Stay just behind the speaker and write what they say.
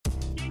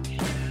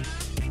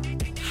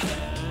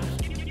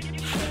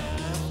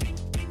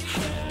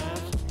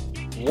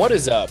What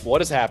is up?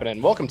 What is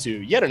happening? Welcome to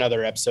yet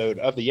another episode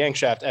of the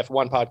Yankshaft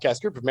F1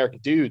 podcast, group of American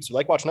dudes who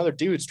like watching other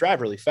dudes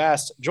drive really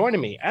fast. Joining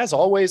me, as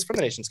always, from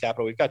the nation's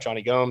capital, we've got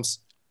Johnny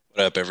Gomes.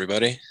 What up,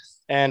 everybody?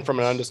 And from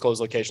an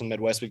undisclosed location in the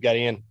Midwest, we've got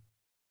Ian.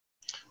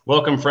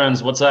 Welcome,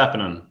 friends. What's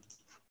happening?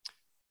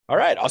 All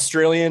right.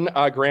 Australian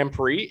Grand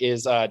Prix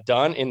is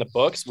done in the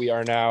books. We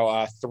are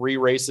now 3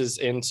 races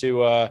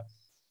into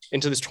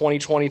this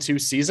 2022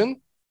 season.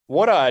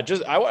 I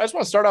just want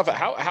to start off at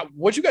how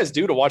what'd you guys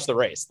do to watch the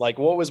race? Like,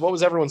 what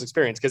was everyone's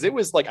experience? Because it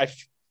was like, I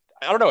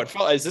don't know. It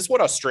felt, is this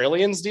what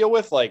Australians deal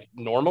with like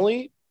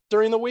normally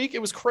during the week? It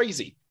was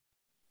crazy.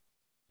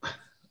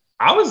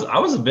 I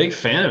was a big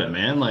fan of it,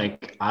 man.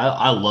 Like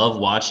I love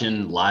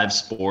watching live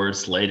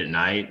sports late at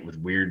night with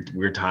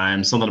weird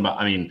times. Something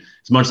about,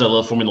 as much as I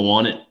love Formula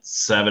One at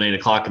 7, 8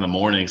 o'clock in the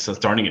morning, so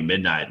starting at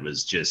midnight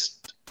was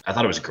just, I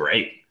thought it was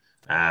great.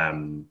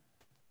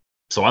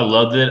 So I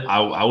loved it.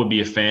 I would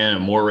be a fan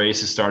of more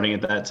races starting at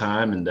that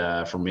time.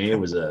 And for me, it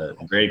was a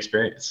great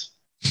experience.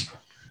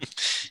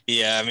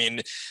 Yeah,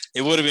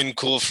 it would have been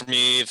cool for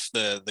me if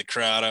the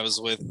crowd I was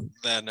with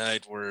that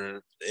night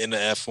were into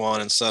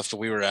F1 and stuff,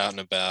 but we were out and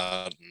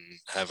about and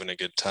having a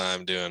good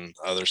time doing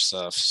other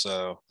stuff.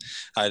 So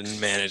I didn't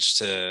manage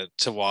to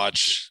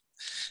watch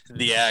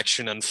the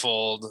action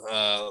unfold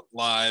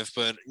live,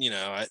 but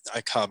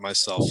I caught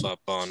myself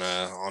up on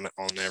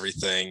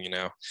everything.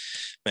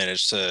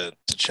 Managed to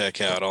check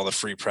out all the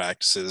free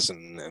practices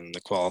and the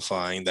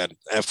qualifying. That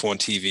F1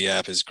 TV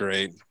app is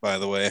great, by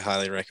the way.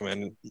 Highly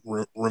recommend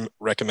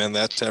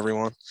that to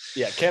everyone.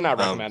 Yeah, cannot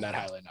recommend that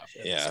highly enough.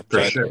 Yeah,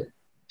 for sure.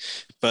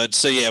 But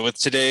so yeah, with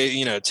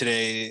today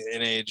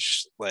and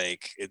age,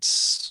 like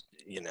it's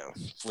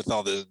with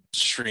all the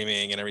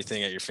streaming and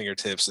everything at your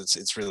fingertips,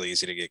 it's really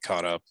easy to get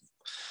caught up,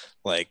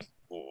 like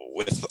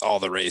with all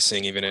the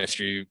racing, even if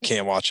you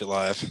can't watch it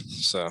live.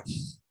 So,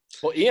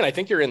 well, Ian, I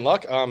think you're in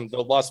luck.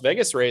 The Las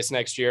Vegas race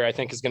next year, I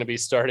think, is going to be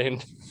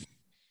starting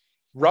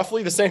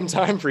roughly the same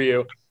time for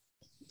you.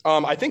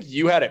 I think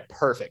you had it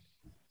perfect.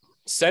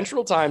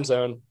 Central time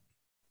zone,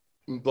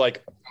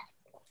 like,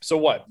 so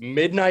what?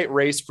 Midnight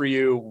race for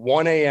you,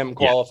 1 a.m.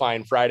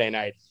 qualifying Friday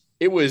night.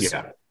 It was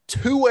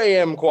 2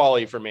 a.m.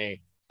 quali for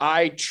me.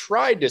 I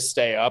tried to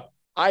stay up.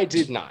 I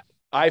did not.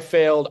 I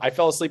failed. I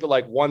fell asleep at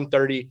like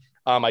 1:30.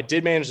 I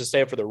did manage to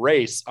stay up for the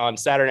race on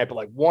Saturday night, but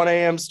like 1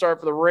 a.m. start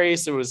for the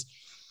race. It was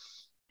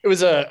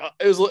a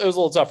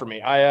little tough for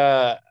me.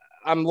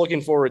 I'm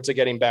looking forward to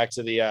getting back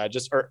to the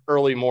just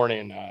early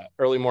morning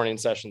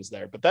sessions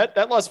there. But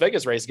that Las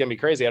Vegas race is gonna be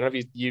crazy. I don't know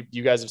if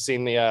you guys have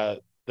seen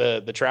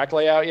the track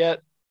layout yet.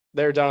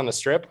 They're down on the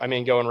strip.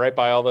 Going right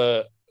by all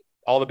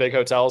the big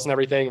hotels and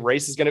everything.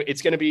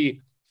 It's gonna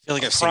be. I feel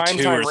like I've seen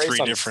 2 or 3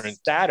 different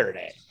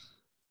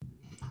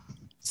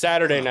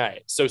Saturday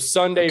night. So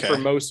Sunday for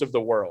most of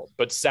the world,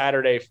 but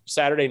Saturday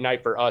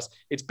night for us.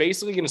 It's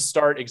basically going to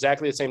start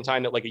exactly the same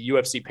time that like a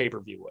UFC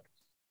pay-per-view would.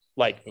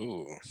 Like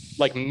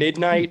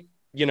midnight,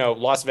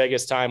 Las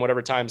Vegas time,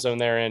 whatever time zone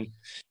they're in.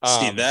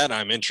 See, that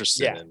I'm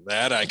interested in.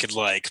 That I could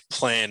like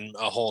plan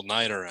a whole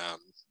night around.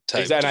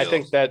 Exactly. And I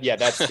think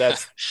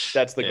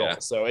that's the goal.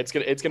 So it's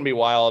gonna be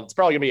wild. It's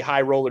probably gonna be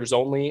high rollers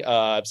only.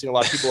 I've seen a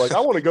lot of people like,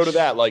 I want to go to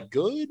that. Like,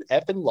 good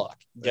effing luck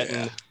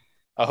getting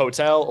a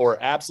hotel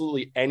or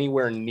absolutely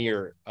anywhere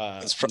near.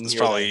 It's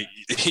probably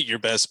your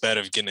best bet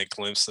of getting a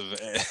glimpse of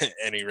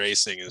any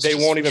racing. They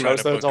won't even,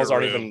 most hotels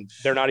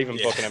they're not even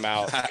booking them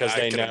out because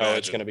they know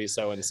it's going to be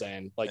so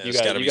insane. Like you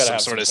got to be some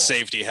sort of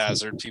safety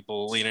hazard.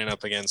 People leaning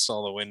up against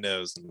all the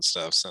windows and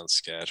stuff sounds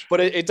sketch. But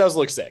it does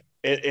look sick.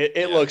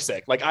 It looks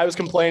sick. Like I was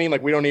complaining,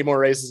 like we don't need more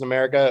races in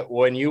America.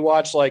 When you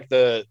watch like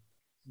the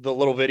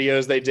little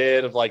videos they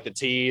did of like the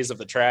tease of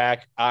the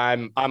track,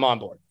 I'm on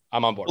board.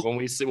 When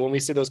we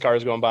see those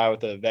cars going by with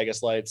the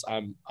Vegas lights,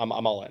 I'm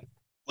all in.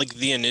 Like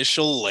the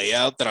initial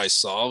layout that I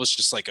saw was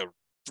just like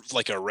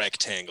a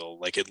rectangle.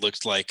 Like it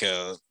looked like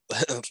a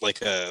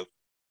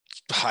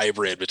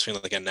hybrid between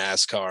like a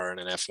NASCAR and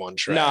an F1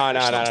 track.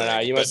 No.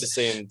 You must have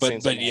seen.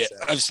 But yeah,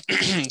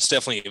 it's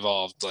definitely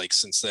evolved like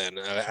since then.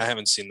 I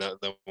haven't seen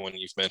the one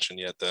you've mentioned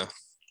yet though.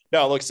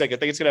 No, it looks sick. I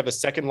think it's gonna have the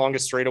second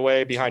longest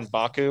straightaway behind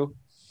Baku.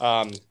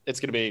 It's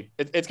gonna be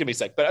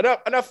sick.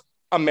 But enough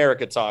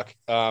America talk.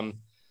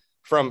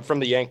 From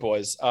the Yank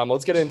boys.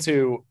 Let's get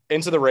into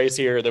the race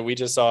here that we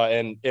just saw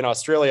in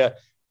Australia.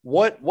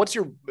 What's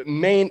your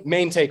main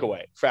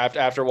takeaway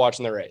after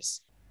watching the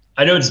race?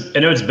 I know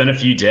it's been a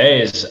few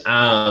days,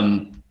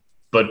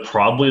 but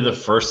probably the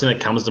first thing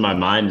that comes to my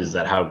mind is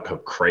that how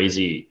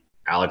crazy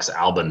Alex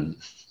Albon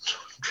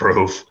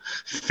drove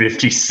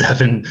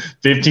 57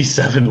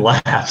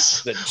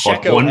 laps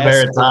on one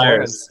pair of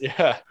tires.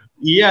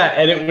 Yeah,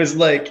 and it was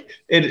like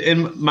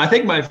I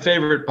think my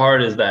favorite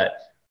part is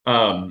that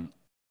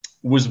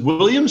was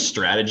Williams'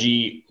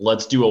 strategy,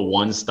 let's do a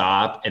one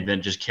stop and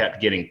then just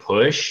kept getting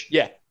push?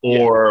 Yeah.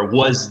 Or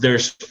was their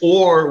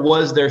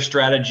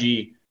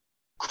strategy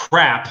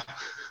crap?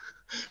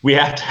 We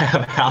have to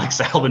have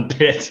Alex Albon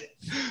pit.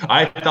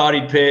 I thought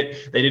he'd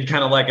pit. They did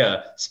kind of like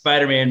a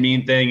Spider-Man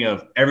meme thing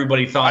of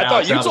everybody thought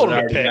Alex Albon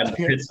already got the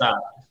pit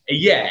stop.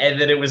 Yeah, and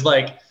then it was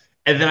like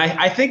And then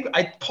I think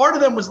part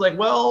of them was like,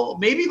 well,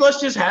 maybe let's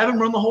just have him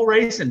run the whole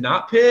race and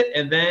not pit,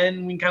 and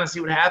then we can kind of see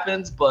what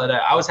happens. But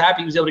I was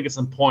happy he was able to get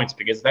some points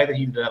because the fact that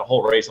he did that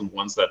whole race on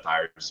one set of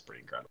tires is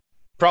pretty incredible.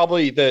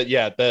 Probably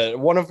the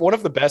one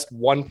of the best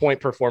 1 point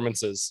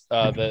performances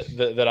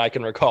that I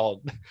can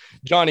recall.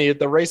 Johnny,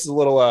 the race is a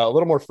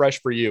little more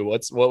fresh for you.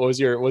 What was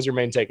your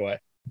main takeaway?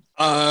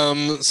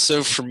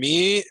 So for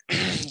me,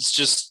 it's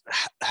just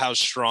how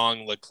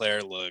strong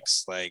Leclerc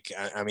looks. Like,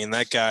 I mean,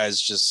 that guy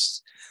is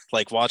just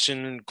like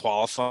watching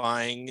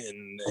qualifying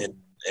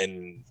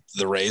and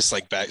the race,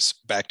 like back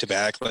to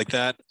back like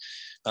that.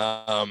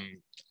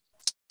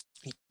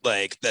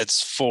 Like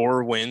that's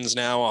 4 wins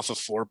now off of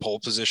 4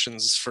 pole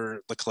positions for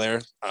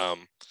Leclerc.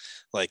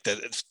 Like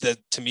that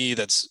to me,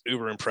 that's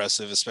uber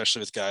impressive,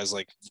 especially with guys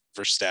like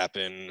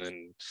Verstappen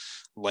and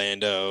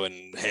Lando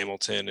and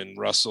Hamilton and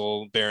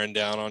Russell bearing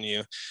down on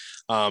you.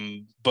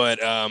 But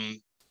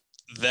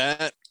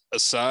that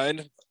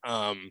aside,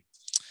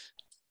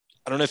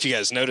 I don't know if you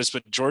guys noticed,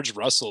 but George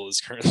Russell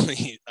is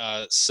currently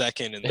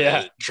second in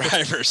the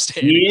driver's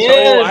standings.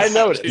 Oh, I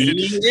noticed.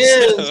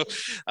 So,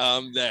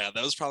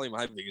 that was probably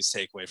my biggest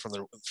takeaway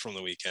from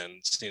the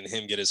weekend. Seeing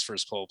him get his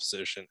first pole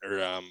position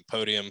or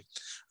podium,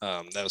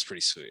 that was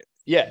pretty sweet.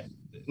 Yeah,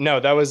 no,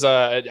 that was.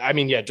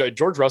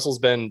 George Russell's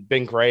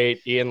been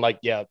great. Ian, like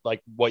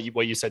what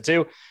you said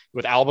too,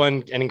 with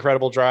Albon, an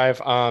incredible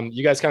drive.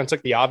 You guys kind of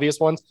took the obvious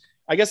ones.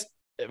 I guess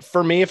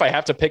for me, if I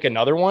have to pick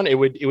another one, it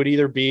would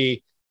either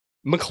be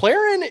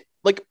McLaren,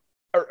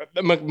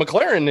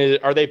 McLaren,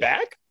 are they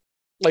back?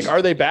 Like,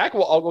 are they back?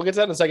 Well, we'll get to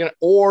that in a second.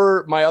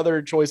 Or my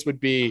other choice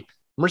would be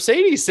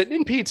Mercedes sitting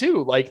in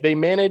P2. Like, they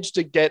managed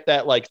to get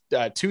that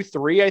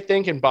 2-3, I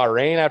think, in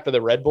Bahrain after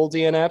the Red Bull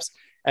DNFs,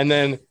 and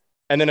then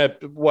a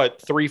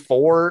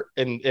 3-4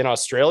 in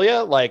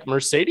Australia. Like,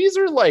 Mercedes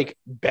are like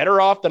better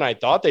off than I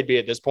thought they'd be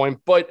at this point.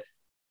 But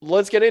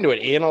let's get into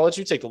it. Ian, I'll let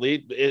you take the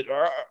lead.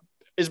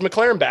 Is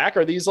McLaren back?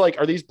 Are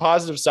these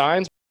positive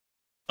signs?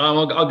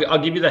 I'll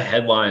give you the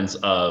headlines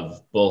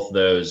of both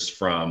those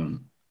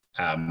from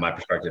my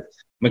perspective.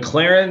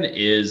 McLaren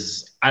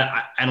is,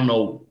 I don't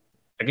know,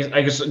 I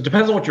guess it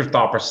depends on what your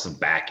thought process of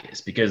back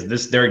is,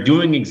 because they're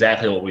doing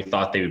exactly what we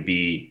thought they would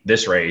be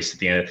this race at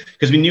the end,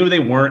 because we knew they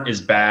weren't as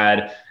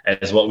bad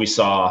as what we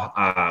saw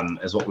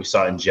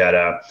in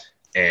Jeddah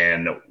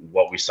and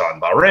what we saw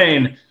in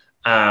Bahrain.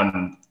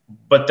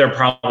 But they're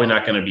probably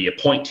not going to be a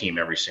point team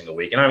every single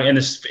week. And I mean, and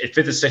this 5th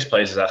and 6th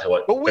place is exactly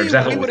what. But we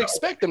would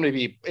expect them to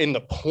be in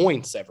the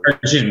points every week.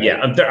 Excuse me, yeah.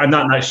 I'm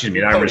not. Excuse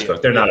me. I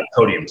misspoke. They're not a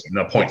podium team,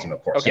 not a point team,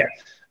 of course. Okay.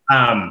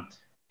 Yeah.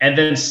 And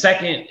then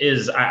second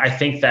is I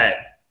think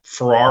that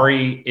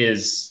Ferrari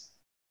is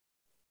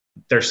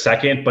their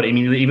second. But I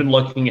mean, even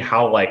looking at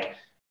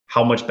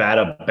how much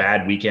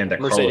bad weekend that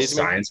Carlos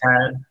Sainz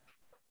had.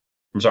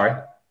 I'm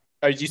sorry.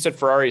 You said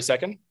Ferrari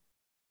second.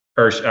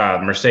 Or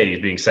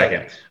Mercedes being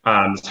second.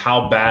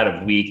 How bad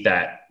of week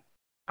that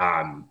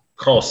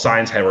Carlos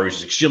Sainz had, where he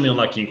was extremely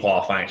unlucky in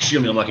qualifying,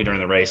 extremely unlucky during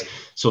the race.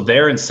 So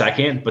they're in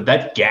second, but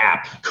that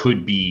gap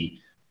could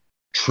be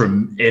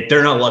if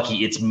they're not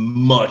lucky, it's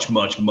much,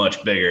 much,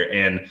 much bigger.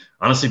 And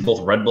honestly,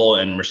 both Red Bull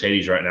and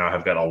Mercedes right now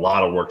have got a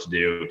lot of work to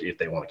do if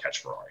they want to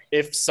catch Ferrari.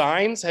 If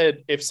Sainz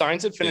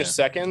had finished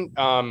second,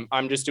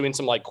 I'm just doing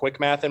some quick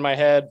math in my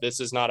head. This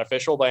is not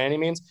official by any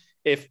means.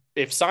 If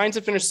Sainz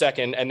had finished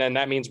second, and then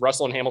that means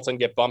Russell and Hamilton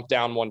get bumped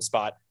down one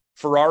spot,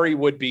 Ferrari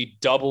would be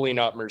doubling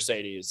up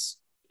Mercedes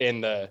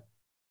in the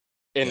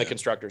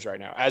constructors right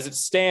now. As it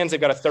stands, they've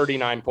got a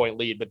 39-point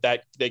lead, but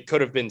that they could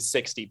have been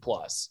 60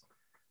 plus.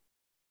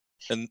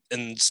 And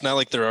it's not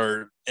like there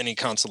are any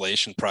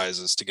consolation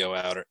prizes to go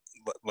out or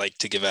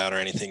to give out or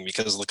anything,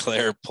 because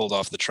Leclerc pulled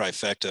off the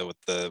trifecta with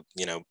the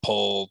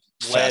pole,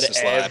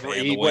 fastest lap, and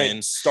the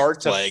win.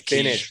 Start to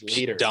finish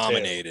leader.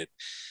 Dominated.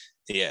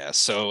 Too. Yeah.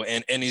 So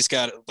and he's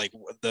got a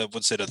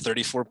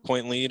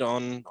 34-point lead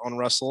on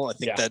Russell. I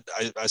think that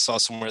I saw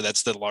somewhere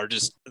that's the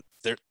largest.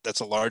 That's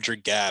a larger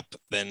gap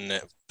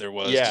than there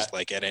was just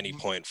at any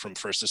point from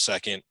first to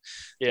second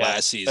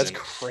last season. That's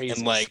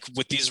crazy. And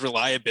with these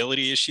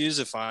reliability issues,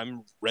 if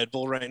I'm Red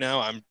Bull right now,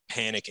 I'm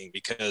panicking,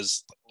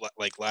 because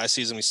last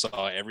season we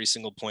saw every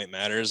single point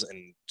matters,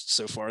 and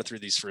so far through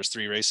these first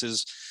 3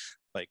 races,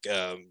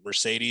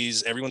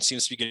 Mercedes, everyone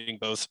seems to be getting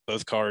both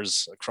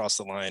cars across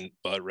the line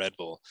but Red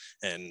Bull,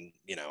 and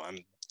I'm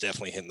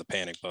definitely hitting the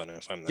panic button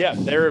if I'm there.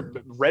 They're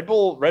Red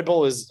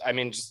Bull is, I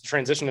mean, just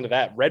transition into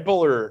that. Red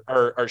Bull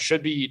are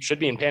should be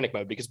in panic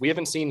mode, because we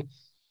haven't seen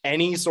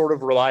any sort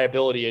of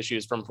reliability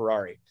issues from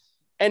Ferrari.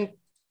 And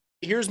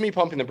here's me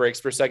pumping the brakes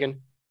for a second.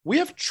 We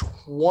have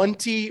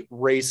 20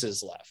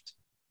 races left.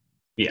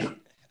 Yeah.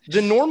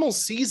 The normal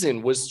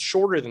season was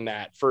shorter than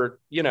that for,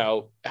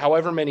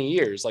 however many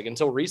years,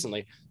 until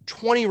recently.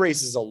 20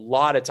 races is a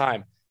lot of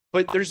time,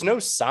 but there's no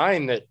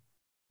sign that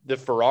the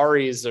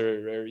Ferraris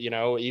or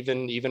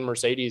even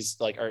Mercedes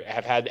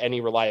have had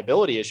any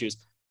reliability issues.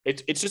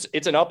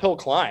 It's an uphill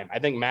climb. I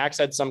think Max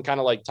had some kind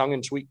of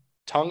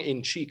tongue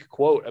in cheek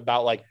quote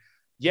about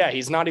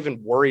he's not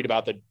even worried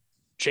about the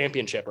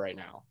championship right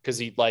now because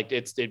he like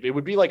it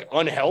would be like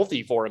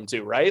unhealthy for him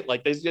to, right?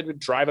 Like this would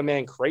drive a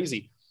man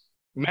crazy.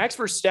 Max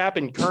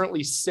Verstappen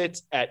currently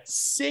sits at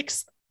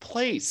 6th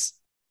place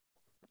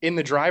in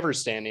the driver's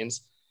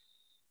standings.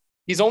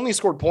 He's only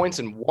scored points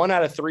in 1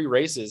 out of 3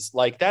 races.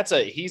 Like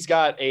he's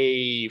got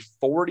a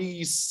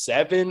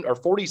 47 or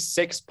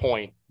 46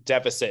 point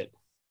deficit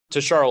to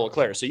Charles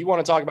Leclerc. So you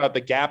want to talk about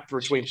the gap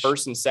between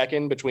first and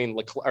second between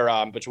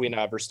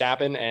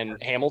Verstappen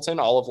and Hamilton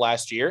all of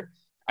last year.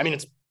 I mean,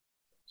 it's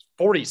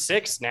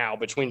 46 now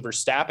between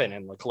Verstappen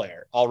and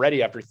Leclerc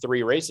already after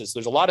 3 races. So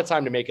there's a lot of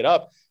time to make it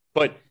up,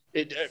 but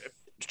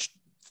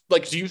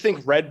do you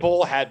think Red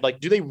Bull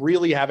do they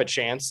really have a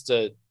chance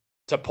to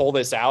pull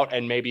this out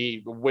and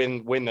maybe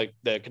win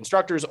the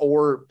constructors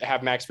or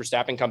have Max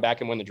Verstappen come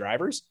back and win the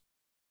drivers?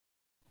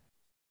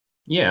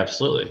 Yeah,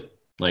 absolutely.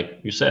 Like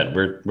you said,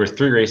 we're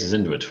 3 races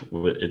into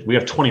it. We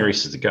have 20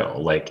 races to go.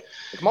 Like,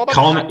 I'm all about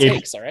hot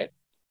takes, all right?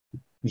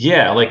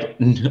 Yeah, like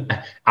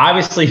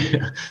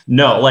obviously,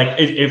 no. Like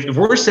if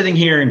we're sitting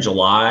here in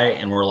July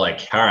and we're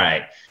like, all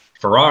right,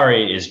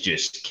 Ferrari is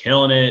just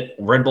killing it.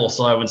 Red Bull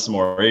still having some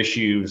more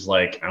issues.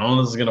 Like, I don't know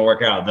if this is going to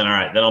work out. Then, all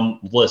right, then I'll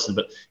listen.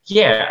 But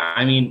yeah,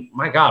 I mean,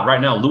 my God, right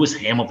now, Lewis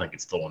Hamilton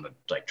could still win the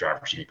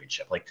driver's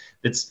championship. Like,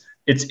 it's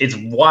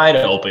wide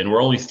open.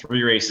 We're only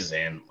 3 races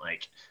in.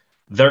 Like,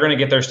 they're going to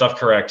get their stuff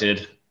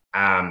corrected.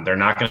 They're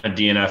not going to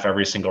DNF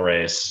every single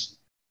race.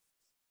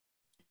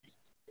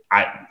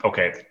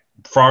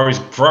 Ferrari's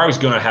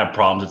going to have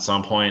problems at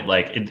some point.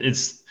 Like,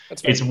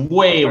 it's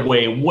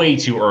way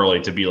too early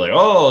to be like,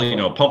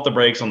 pump the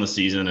brakes on the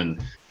season. And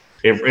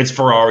it's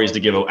Ferrari's to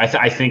give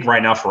I think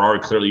right now Ferrari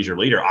clearly is your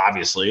leader,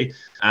 obviously.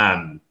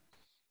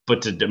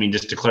 But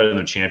just declare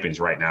them champions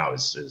right now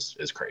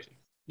is crazy.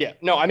 Yeah,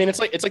 no, I mean, it's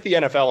like the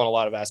NFL in a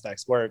lot of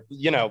aspects where,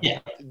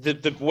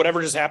 the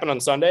whatever just happened on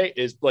Sunday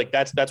is like,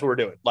 that's what we're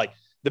doing. Like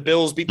the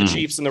Bills beat the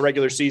Chiefs in the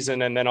regular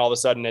season. And then all of a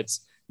sudden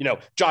it's,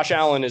 Josh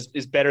Allen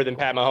is better than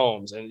Pat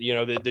Mahomes, and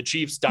the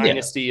Chiefs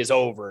dynasty is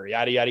over.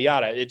 Yada yada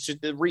yada. It's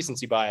just the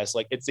recency bias.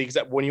 Like it's the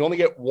exact when you only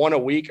get one a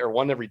week or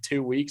one every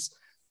 2 weeks,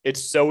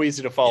 it's so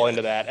easy to fall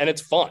into that, and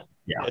it's fun.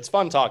 Yeah, it's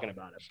fun talking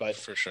about it. But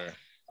for sure.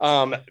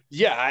 I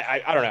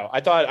don't know. I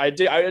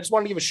just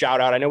wanted to give a shout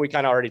out. I know we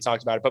kind of already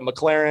talked about it, but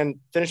McLaren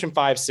finishing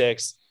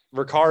 5-6.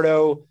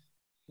 Ricardo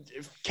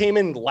came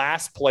in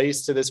last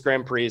place to this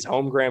Grand Prix, his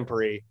home Grand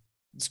Prix.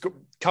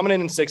 Coming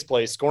in 6th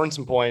place, scoring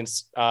some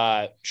points.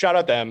 Shout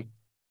out them.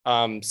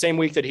 Same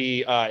week that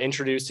he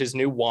introduced his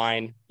new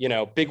wine.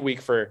 Big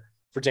week for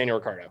Daniel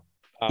Ricciardo.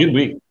 Good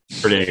week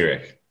for Danny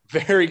Rick.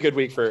 Very good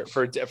week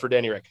for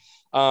Danny Rick.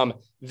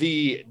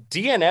 The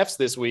DNFs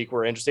this week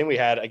were interesting. We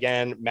had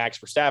again Max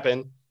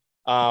Verstappen.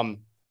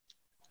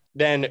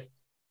 Then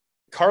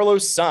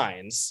Carlos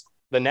Sainz,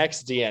 the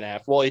next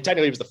DNF. Well, he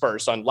technically was the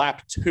first on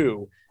lap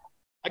 2.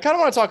 I kind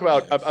of want to talk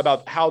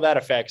about how that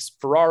affects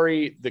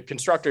Ferrari, the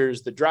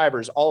constructors, the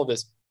drivers, all of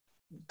this.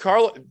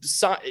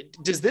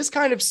 Does this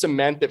kind of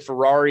cement that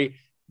Ferrari,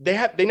 they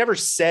never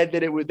said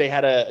that they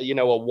had a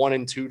 1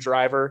 and 2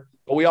 driver,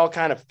 but we all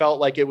kind of felt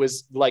like it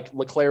was like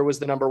Leclerc was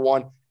the number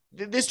 1.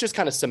 This just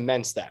kind of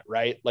cements that,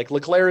 right? Like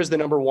Leclerc is the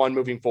number 1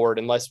 moving forward,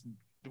 unless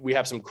we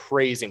have some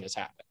craziness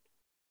happen.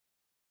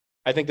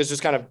 I think this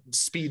just kind of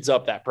speeds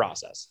up that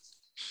process.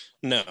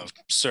 No,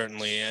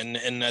 certainly.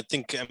 And I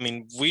think,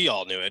 we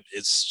all knew it.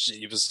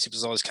 He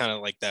was always kind of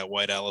like that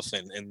white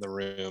elephant in the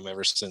room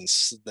ever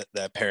since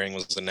that pairing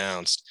was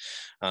announced.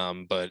 I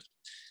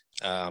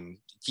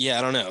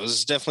don't know. It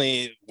was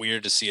definitely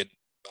weird to see it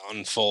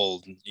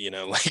unfold,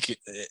 like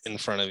in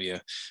front of you.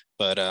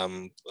 But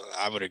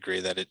I would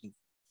agree that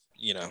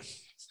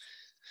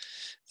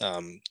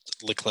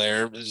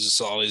Leclerc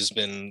has always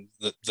been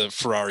the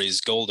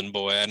Ferrari's golden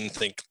boy. I didn't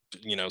think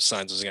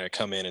Sainz was going to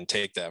come in and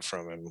take that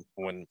from him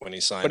when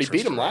he signed. But he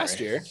beat him last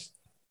year.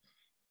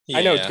 Yeah,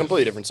 I know it's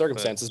completely different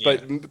circumstances,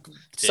 but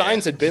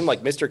Sainz had been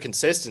like Mr.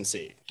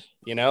 Consistency.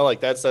 Like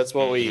that's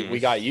what we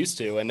got used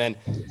to, and then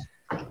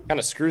kind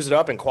of screws it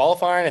up in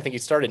qualifying. I think he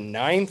started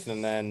 9th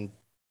and then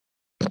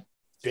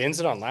bins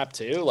it on lap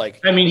 2.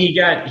 Like he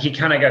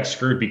kind of got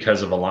screwed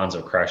because of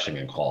Alonso crashing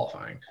in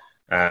qualifying.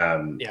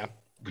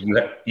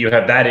 You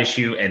have that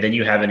issue, and then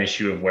you have an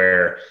issue of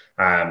where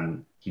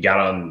he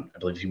got on. I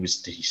believe he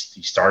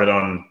started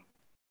on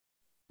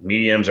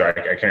mediums, or I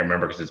can't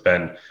remember because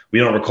we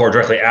don't record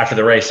directly after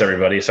the race.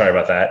 Everybody, sorry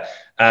about that.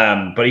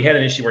 But he had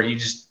an issue where it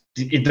just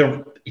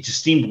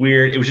seemed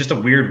weird. It was just a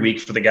weird week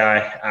for the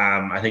guy.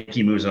 I think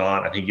he moves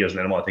on. I think he goes in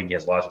Imola. I think he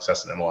has a lot of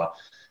success in Imola,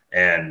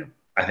 and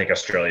I think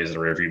Australia is the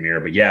rearview mirror.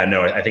 But yeah,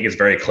 no, I think it's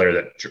very clear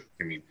that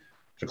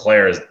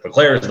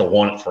Leclerc is the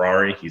one at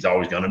Ferrari. He's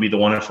always going to be the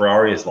one at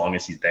Ferrari as long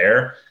as he's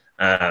there.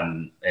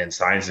 And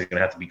Sainz is going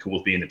to have to be cool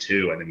with being the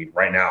 2. And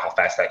right now, how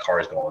fast that car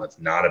is going, that's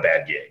not a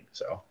bad gig.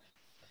 So,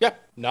 yeah,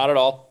 not at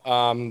all.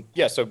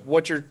 So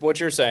what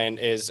you're saying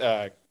is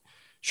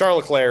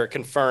Charles Leclerc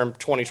confirmed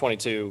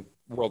 2022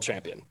 world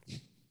champion.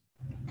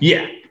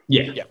 Yeah,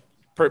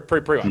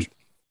 pretty much.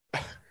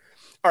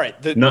 All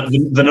right. The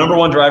number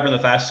 1 driver in the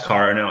fastest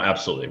car, no,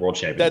 absolutely world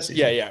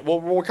champion. Well,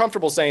 we're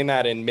comfortable saying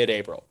that in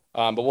mid-April.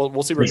 But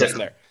we'll see where it goes from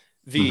there.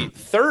 The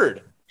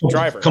third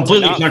driver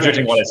completely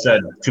contradicting what I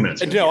said 2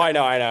 minutes ago. No, I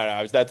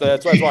know.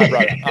 That's why I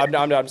brought it up.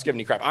 I'm just giving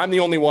you crap. I'm the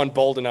only one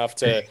bold enough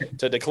to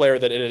declare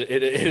that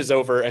it is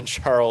over and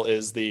Charles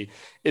is the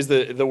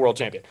world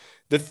champion.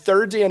 The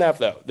third DNF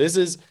though, this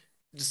is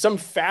some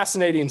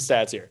fascinating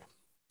stats here.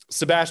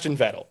 Sebastian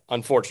Vettel,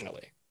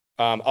 unfortunately,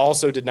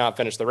 also did not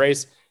finish the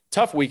race.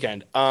 Tough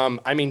weekend.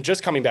 I mean,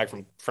 just coming back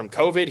from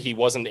COVID,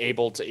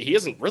 he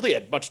hasn't really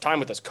had much time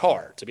with his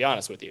car, to be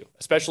honest with you,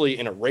 especially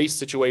in a race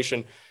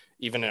situation,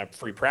 even in a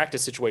free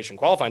practice situation,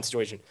 qualifying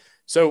situation.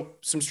 So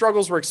some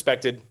struggles were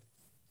expected.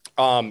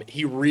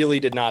 He really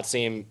did not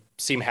seem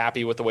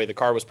happy with the way the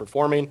car was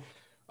performing,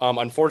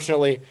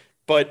 unfortunately.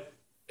 But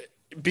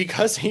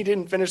because he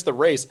didn't finish the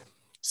race,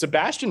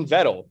 Sebastian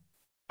Vettel,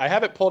 I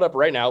have it pulled up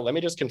right now. Let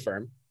me just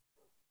confirm.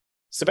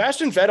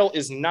 Sebastian Vettel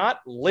is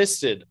not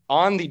listed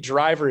on the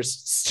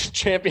drivers'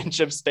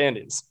 championship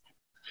standings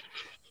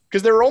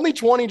because there were only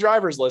 20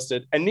 drivers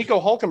listed, and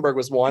Nico Hülkenberg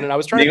was one. And I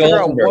was trying to figure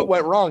out what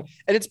went wrong,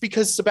 and it's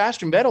because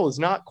Sebastian Vettel is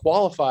not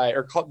qualified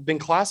or been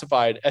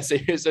classified as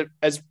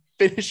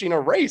finishing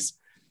a race,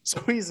 so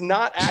he's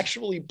not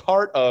actually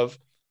part of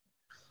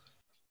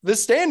the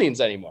standings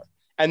anymore.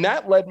 And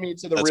that led me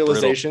to the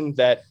realization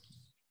that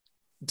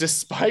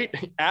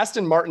despite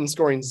Aston Martin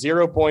scoring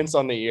 0 points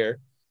on the year,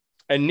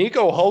 and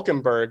Nico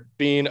Hülkenberg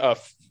being a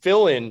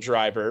fill-in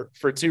driver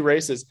for 2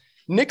 races,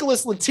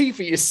 Nicholas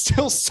Latifi is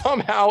still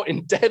somehow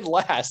in dead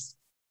last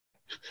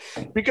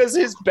because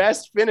his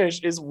best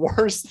finish is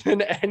worse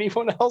than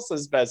anyone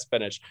else's best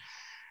finish.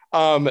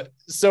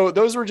 So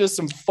those were just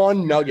some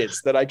fun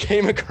nuggets that I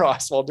came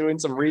across while doing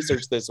some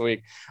research this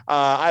week.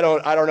 I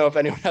don't know if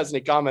anyone has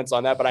any comments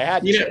on that, but I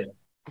had to share.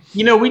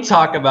 We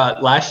talk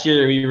about last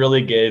year, we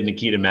really gave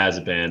Nikita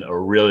Mazepin a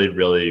really,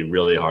 really,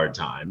 really hard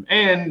time.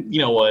 And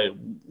you know what?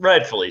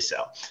 Rightfully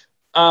so.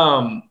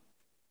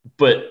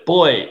 But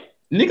boy,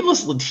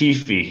 Nicholas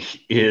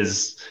Latifi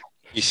is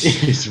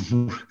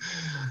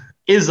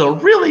a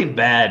really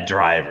bad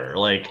driver.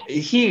 Like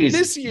he's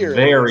this year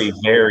very,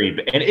 very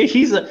bad. And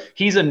he's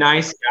a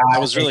nice guy. I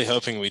was really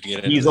hoping we'd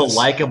get it. He's a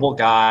likable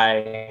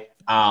guy.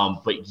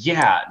 But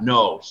yeah,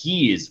 no,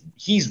 he's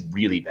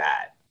really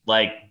bad.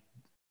 Like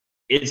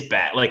it's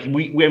bad. Like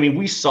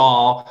we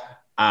saw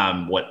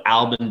what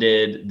Albon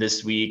did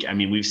this week. I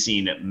mean, we've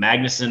seen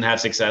Magnussen have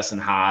success in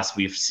Haas.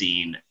 We've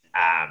seen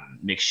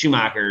Mick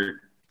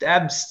Schumacher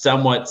have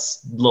somewhat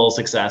little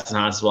success in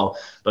Haas as well.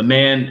 But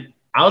man,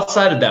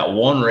 outside of that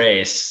one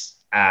race,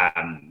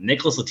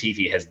 Nicholas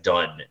Latifi has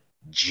done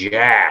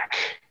jack.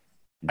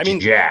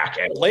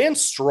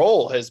 Lance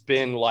Stroll has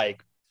been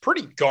like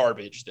pretty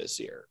garbage this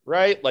year,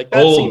 right? Like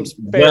that seems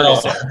fair to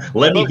say.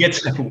 Let me get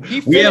to,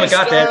 we haven't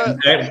got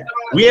that.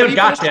 We haven't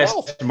got that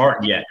Aston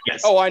Martin yet.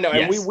 Yes. Oh, I know.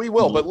 Yes. And we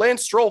will. But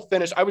Lance Stroll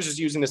finished. I was just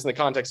using this in the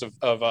context of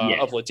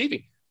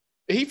Latifi.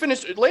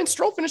 Lance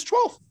Stroll finished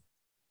 12th.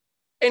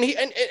 And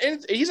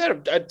he's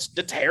had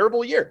a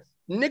terrible year.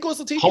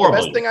 Nicholas Latifi, the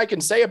best thing I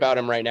can say about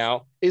him right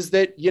now is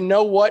that, you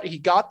know what? He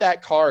got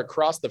that car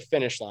across the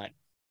finish line,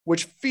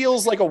 which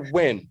feels like a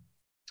win.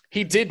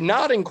 He did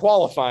not in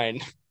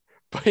qualifying,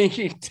 but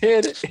he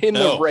did in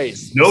the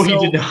race. No, he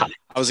did not.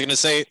 I was going to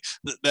say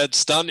that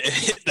stunt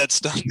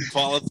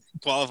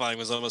qualifying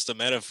was almost a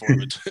metaphor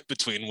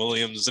between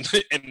Williams and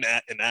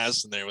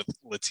Aston there with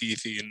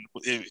Latifi, and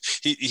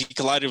he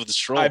collided with the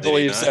Stroll. I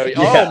believe so. Yeah.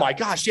 Oh my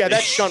gosh, yeah,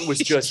 that shunt was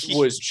just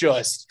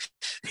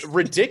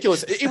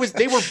ridiculous. They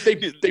were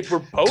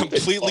both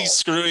completely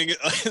screwing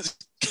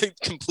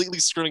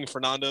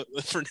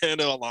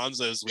Fernando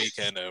Alonso's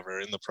weekend over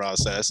in the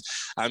process.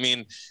 I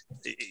mean,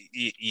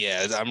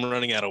 yeah, I'm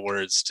running out of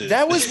words to.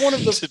 That was one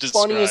of the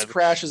funniest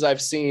crashes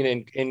I've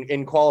seen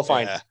in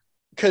qualifying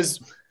because.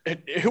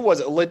 Who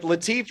was it?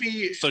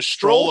 Latifi. So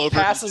Stroll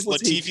passes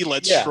Latifi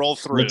lets Stroll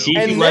through.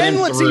 And then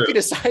Latifi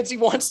decides he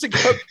wants to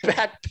go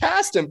back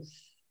past him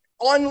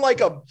on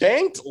like a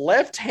banked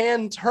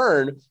left-hand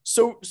turn.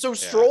 So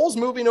Stroll's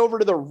moving over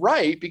to the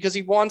right because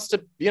he wants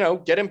to,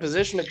 get in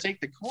position to take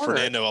the corner.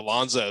 Fernando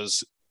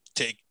Alonso's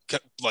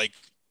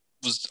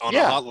was on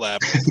a hot lap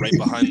right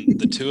behind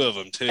the two of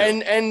them too.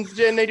 And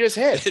they just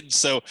hit. And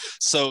so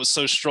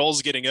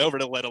Stroll's getting over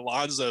to let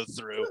Alonso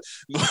through.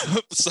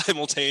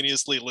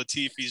 Simultaneously,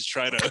 Latifi's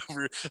trying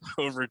to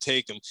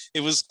overtake him. It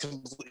was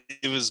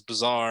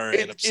bizarre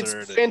and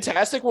absurd. It's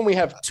fantastic when we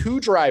have 2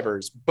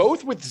 drivers,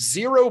 both with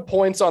 0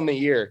 points on the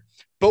year,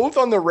 both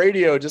on the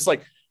radio, just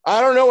like, I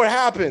don't know what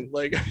happened.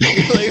 Like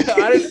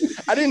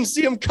I didn't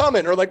see him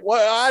coming, or like, what?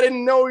 I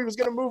didn't know he was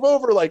going to move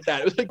over like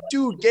that. It was like,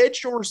 dude,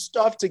 get your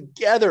stuff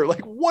together.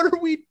 Like, what are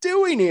we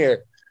doing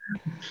here?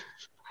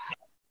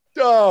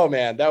 Oh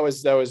man, that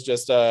was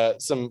just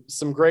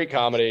some great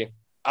comedy.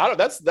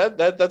 That's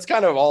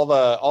kind of all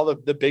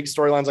the big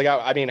storylines I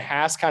got. I mean,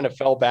 Haas kind of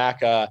fell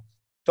back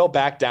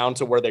down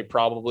to where they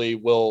probably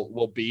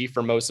will be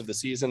for most of the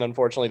season.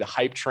 Unfortunately, the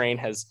hype train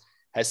has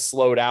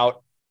slowed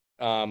out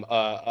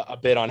a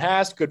bit on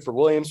Haas. Good for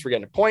Williams for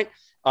getting a point.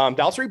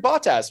 Valtteri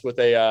Bottas with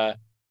a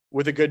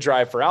good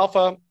drive for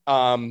Alpha.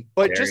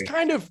 But just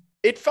kind of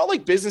it felt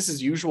like business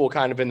as usual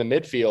kind of in the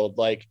midfield.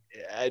 Like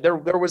there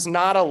was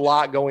not a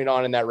lot going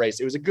on in that race.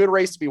 It was a good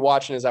race to be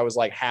watching as I was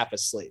like half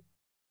asleep.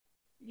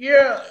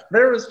 Yeah,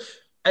 there was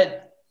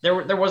it's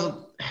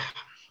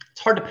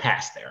hard to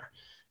pass there.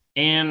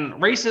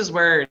 And races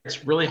where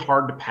it's really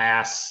hard to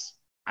pass,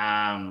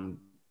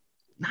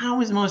 not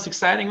always the most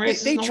exciting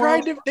races. They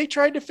tried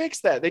to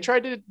fix that. They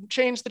tried to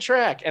change the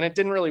track, and it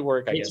didn't really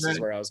work. I guess is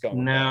where I was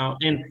going. No,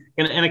 and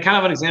a kind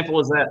of an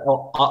example is that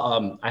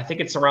I think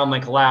it's around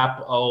like lap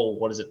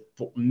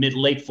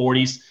late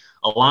 40s.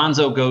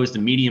 Alonso goes to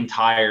medium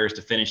tires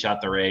to finish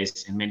out the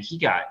race, and man,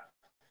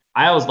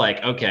 I was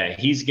like, okay,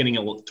 he's getting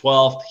a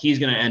 12th. He's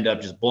going to end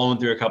up just blowing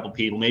through a couple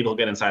people. Maybe he'll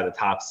get inside the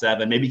top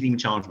 7. Maybe he can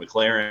challenge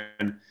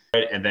McLaren.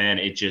 And then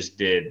it just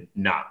did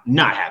not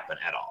happen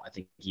at all. I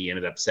think he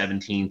ended up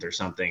 17th or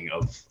something.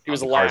 He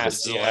was the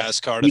last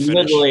car to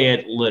finish.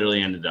 It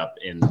literally ended up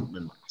in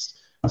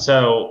last.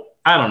 So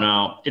I don't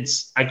know. It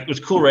was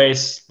a cool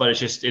race, but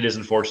it is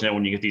unfortunate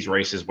when you get these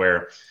races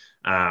where,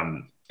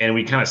 and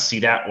we kind of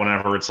see that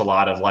whenever it's a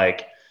lot of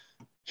like,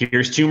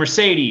 here's 2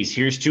 Mercedes,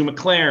 here's 2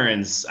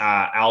 McLarens,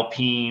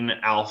 Alpine,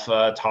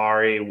 Alpha,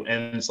 Tari,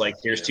 and it's like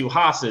here's 2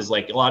 Haas's.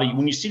 Like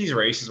when you see these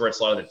races where it's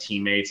a lot of the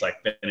teammates like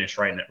finish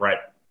right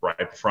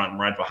front and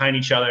right behind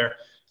each other,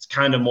 it's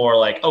kind of more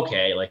like,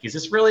 okay, like is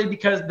this really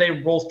because they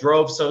both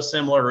drove so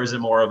similar, or is it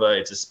more of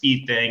it's a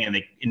speed thing and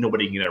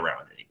nobody can get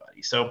around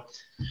anybody? So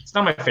it's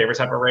not my favorite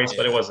type of race,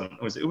 but it was a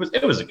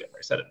good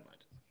race. I didn't mind.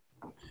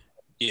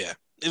 Yeah,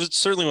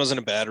 certainly wasn't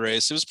a bad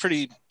race. It was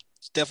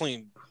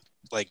definitely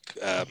like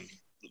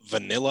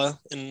vanilla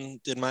in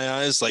my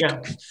eyes. Like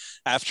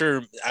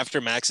after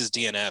Max's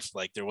DNF,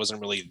 like there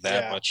wasn't really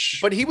that much.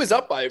 But he was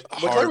up by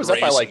Leclerc was up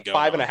by like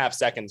 5.5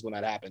 seconds when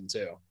that happened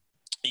too.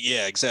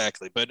 Yeah,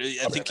 exactly. But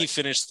I think he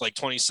finished like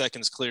 20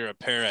 seconds clear of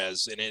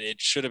Perez, and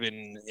it should have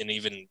been an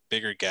even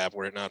bigger gap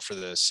were it not for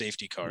the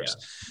safety cars.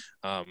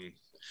 Yeah.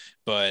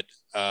 But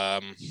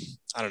I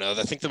don't know.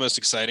 I think the most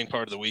exciting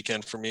part of the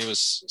weekend for me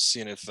was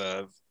seeing if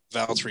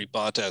Valtteri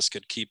Bottas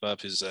could keep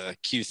up his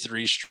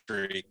Q3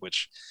 streak,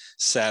 which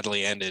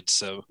sadly ended.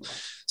 So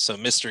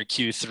Mr.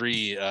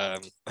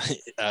 Q3,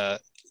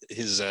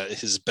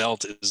 his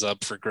belt is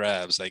up for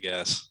grabs, I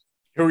guess.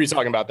 Who are you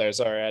talking about there?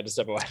 Sorry, I had to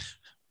step away.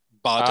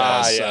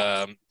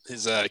 Bottas,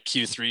 his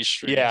Q3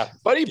 streak. Yeah,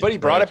 but he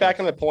brought it back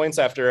in the points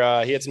after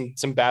he had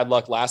some bad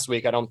luck last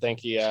week. I don't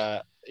think he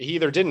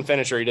either didn't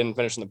finish or he didn't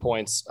finish in the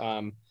points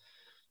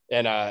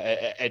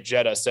at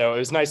Jeddah. So it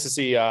was nice to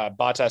see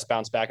Bottas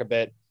bounce back a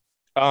bit.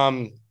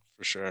 For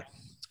sure.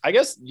 I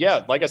guess,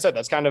 yeah, like I said,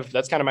 that's kind of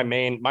my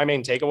main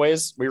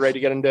takeaways. We ready to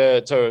get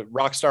into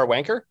Rockstar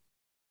Wanker?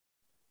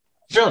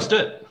 Sure, let's do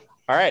it.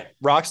 All right,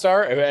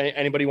 Rockstar.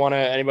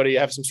 Anybody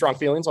have some strong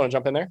feelings? Want to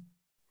jump in there?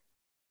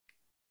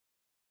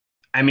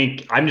 I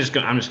mean, I'm just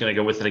gonna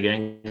go with it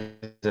again.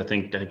 I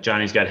think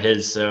Johnny's got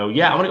his. So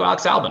yeah, I'm gonna go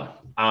Alex Albon.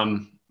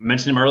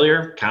 Mentioned him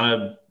earlier, kind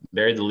of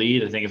buried the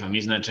lead. I think if I'm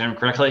using that term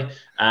correctly,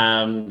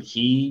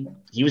 he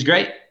was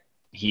great.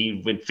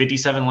 He went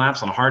 57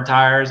 laps on hard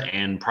tires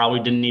and probably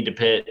didn't need to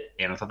pit.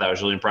 And I thought that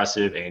was really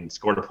impressive and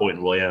scored a point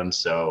in Williams.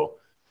 So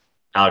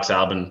Alex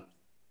Albon,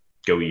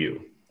 go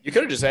you. You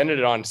could have just ended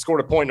it on scored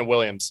a point in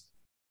Williams.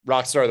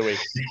 Rockstar of the week.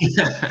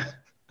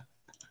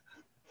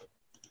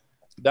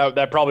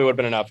 That probably would have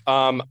been enough.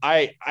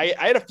 I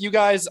had a few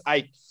guys.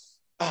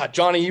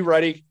 Johnny, you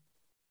ready?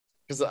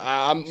 Because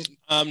I'm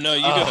no,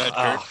 you go ahead,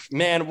 Kurt.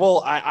 Man,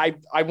 well, I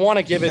want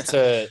to give it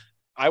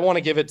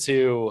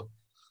to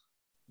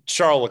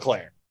Charles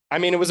Leclerc. I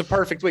mean, it was a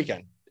perfect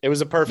weekend. It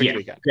was a perfect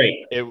weekend.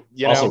 Great.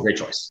 Great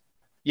choice.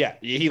 Yeah,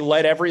 he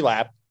led every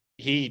lap.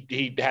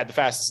 He had the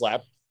fastest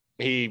lap.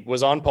 He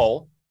was on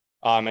pole.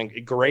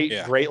 And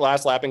great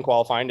last lap in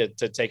qualifying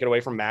to take it away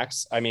from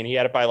Max. I mean, he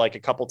had it by like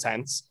a couple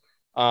tenths.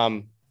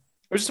 It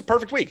was just a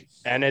perfect week.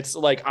 And it's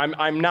like,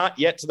 I'm not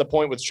yet to the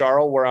point with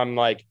Charles where I'm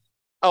like,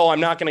 oh,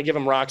 I'm not going to give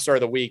him Rockstar of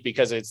the week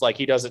because it's like,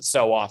 he does it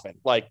so often.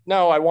 Like,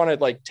 no, I want to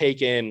like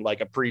take in, like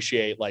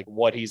appreciate like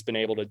what he's been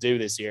able to do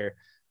this year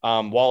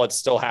while it's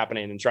still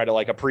happening and try to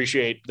like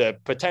appreciate the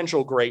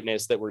potential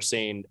greatness that we're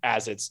seeing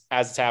as it's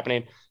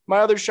happening. My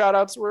other shout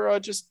outs were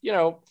just,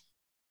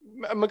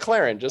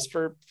 McLaren just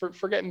for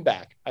getting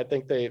back. I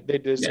think they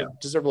deserve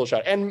a little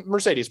shout, and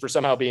Mercedes for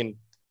somehow being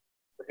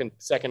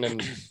second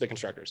in the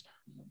constructors.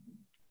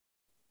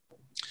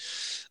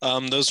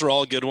 Those were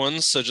all good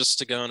ones. So just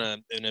to go in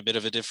a bit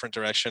of a different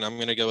direction, I'm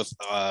going to go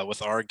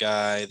with our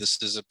guy.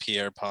 This is a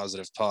Pierre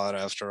positive pod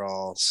after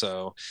all.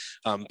 So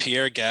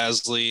Pierre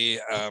Gasly,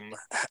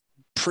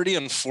 pretty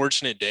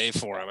unfortunate day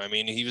for him. I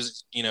mean, he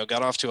was,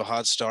 got off to a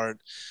hot start,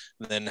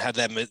 then had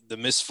the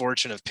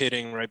misfortune of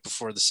pitting right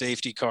before the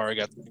safety car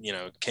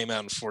came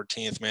out in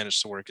 14th,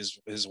 managed to work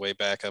his way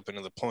back up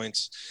into the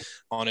points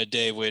on a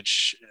day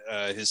which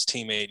his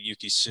teammate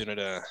Yuki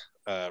Tsunoda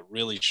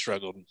really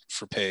struggled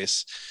for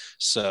pace.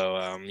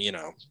 So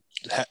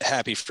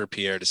happy for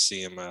Pierre to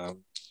see him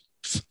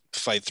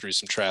fight through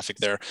some traffic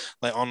there,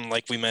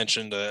 like we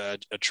mentioned, a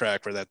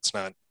track where that's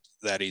not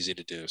that easy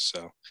to do.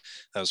 So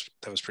that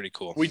was pretty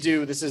cool. We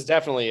do. This is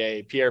definitely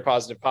a Pierre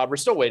positive pod. We're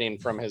still waiting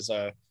from his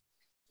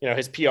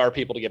his PR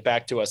people to get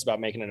back to us about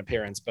making an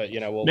appearance, but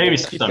we'll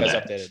keep you guys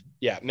updated.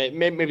 Yeah.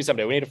 Maybe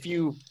someday. We need a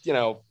few,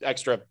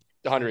 extra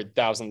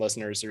 100,000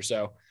 listeners or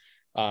so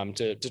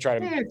to try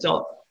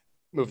to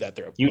move that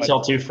through.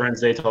 Tell two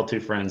friends, they tell two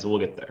friends. We'll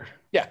get there.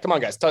 Yeah. Come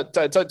on, guys. Tell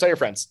your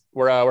friends.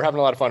 We're having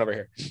a lot of fun over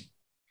here.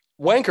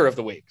 Wanker of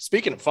the week.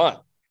 Speaking of fun,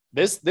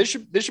 this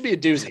should be a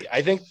doozy.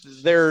 I think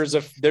there's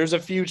a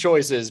few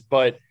choices,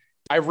 but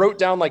I wrote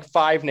down like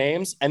 5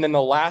 names, and then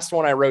the last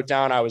one I wrote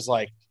down, I was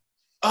like,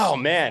 oh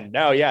man,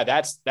 no, yeah,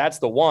 that's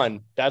the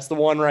one. That's the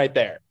one right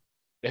there.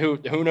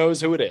 Who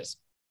knows who it is?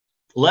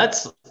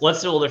 Let's do a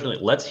little differently.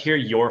 Let's hear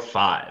your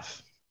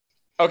 5.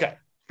 Okay.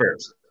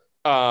 First.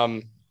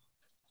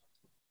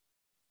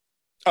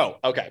 Oh,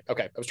 okay.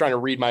 I was trying to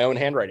read my own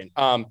handwriting.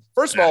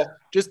 First of all,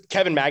 just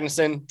Kevin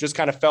Magnussen, just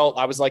kind of felt,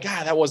 I was like,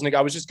 that wasn't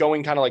I was just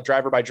going kind of like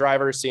driver by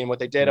driver, seeing what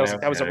they did. I was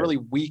like, that was a really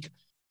weak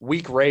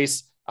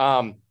race.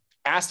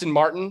 Aston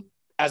Martin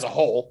as a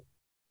whole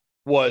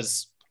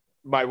was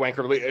my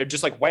wanker,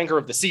 just like wanker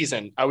of the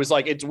season. I was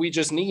like, we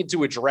just need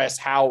to address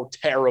how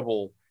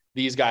terrible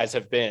these guys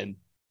have been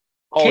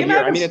all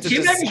year. I mean, it's a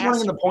disaster.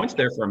 Running the points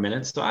there for a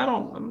minute, so I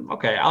don't.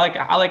 Okay,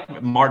 I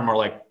like Martin more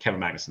like Kevin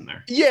Magnussen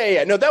there.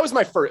 Yeah. No, that was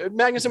my first.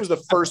 Magnussen was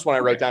the first one I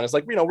wrote down. It's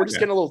like, we're just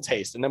getting a little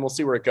taste, and then we'll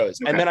see where it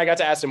goes. Okay. And then I got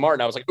to Aston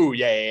Martin. I was like, ooh,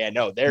 yeah.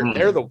 No, they're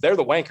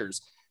the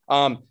wankers.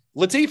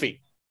 Latifi,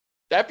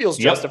 that feels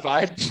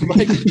justified,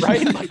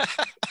 right? Like,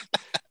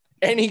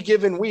 any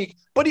given week,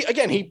 but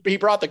he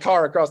brought the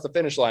car across the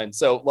finish line.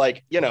 So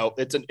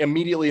it's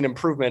immediately an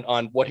improvement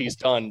on what he's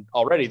done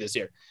already this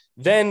year.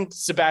 Then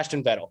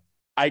Sebastian Vettel.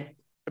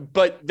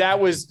 But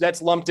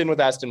that's lumped in with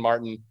Aston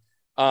Martin.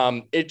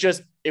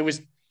 It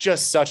was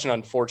just such an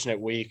unfortunate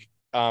week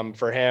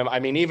for him.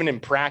 I mean, even in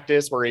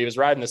practice where he was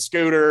riding the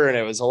scooter and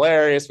it was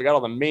hilarious. We got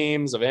all the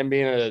memes of him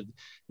being a,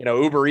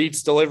 Uber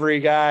Eats delivery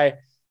guy.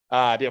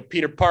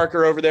 Peter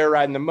Parker over there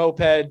riding the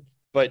moped,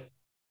 but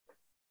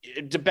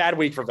it's a bad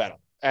week for Vettel.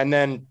 And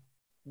then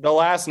the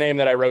last name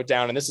that I wrote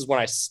down, and this is when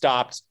I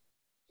stopped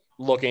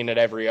looking at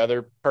every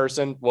other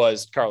person,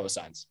 was Carlos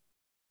Sainz.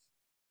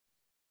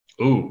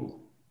 Ooh.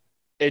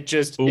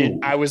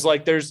 I was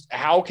like,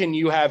 how can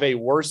you have a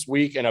worse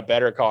week and a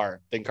better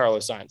car than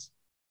Carlos Sainz?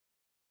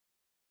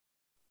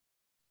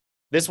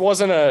 This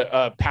wasn't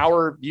a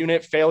power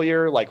unit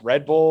failure like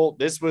Red Bull.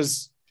 This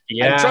was,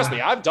 and trust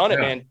me, I've done it,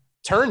 man.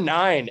 Turn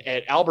 9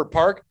 at Albert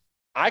Park.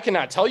 I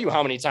cannot tell you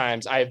how many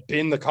times I have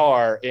been the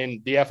car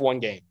in the F1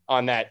 game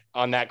on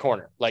that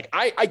corner. Like,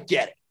 I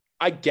get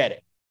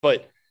it.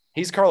 But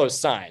he's Carlos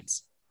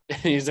Sainz.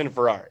 He's in a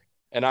Ferrari,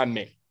 and I'm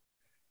me.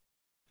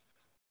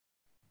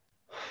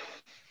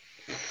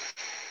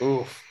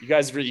 Oof, you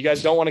guys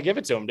don't want to give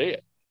it to him, do you?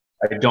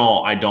 I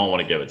don't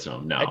want to give it to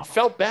him. No, it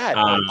felt bad.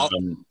 I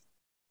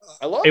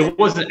love it.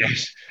 Wasn't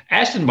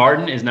Aston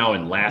Martin is now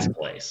in last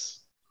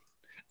place.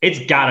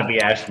 It's got to be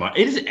Aston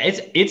Martin.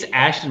 It's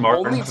Aston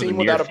Martin only for the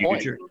near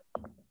future.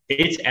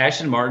 It's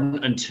Aston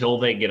Martin until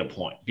they get a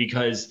point,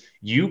 because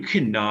you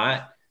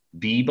cannot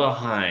be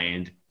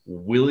behind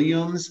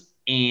Williams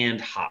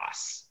and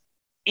Haas.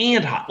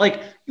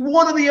 Like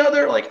one or the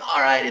other, like,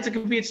 all right, it's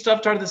a tough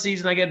start of the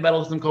season. I get Vettel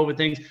with some COVID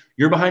things.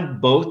 You're behind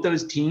both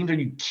those teams. Are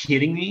you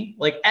kidding me?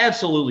 Like,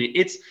 absolutely.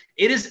 It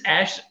is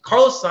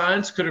Carlos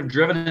Sainz could have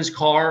driven his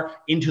car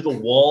into the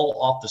wall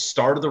off the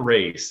start of the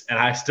race, and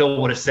I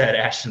still would have said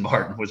Aston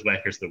Martin was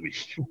Wankers of the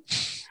week.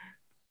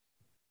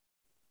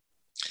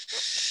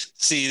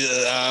 See,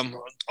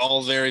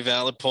 all very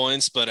valid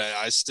points, but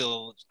I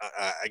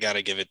got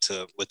to give it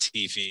to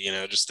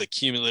Latifi. Just the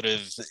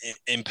cumulative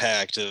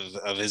impact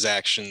of his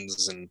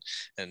actions, and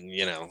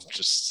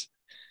just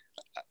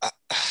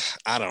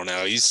I don't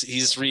know.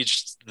 He's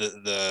reached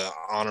the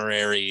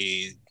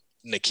honorary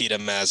Nikita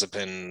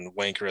Mazepin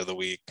Wanker of the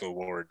Week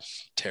award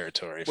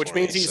territory, which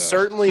means he's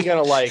certainly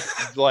gonna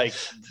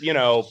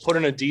put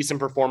in a decent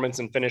performance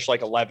and finish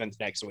like 11th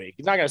next week.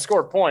 He's not gonna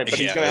score a point, but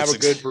he's gonna have a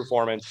good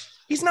performance.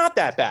 He's not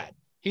that bad.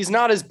 He's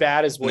not as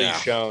bad as what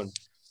he's shown.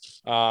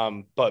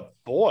 But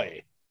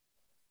boy,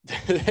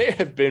 they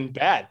have been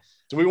bad.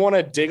 Do we want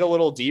to dig a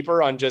little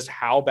deeper on just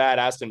how bad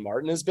Aston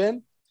Martin has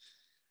been?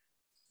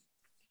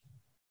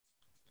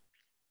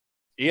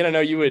 Ian, I know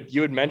you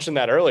would mention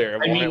that earlier.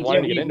 I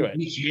wanted to get into it.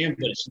 We can,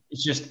 but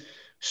it's just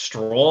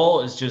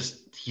Stroll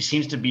he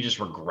seems to be just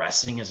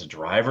regressing as a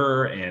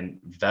driver, and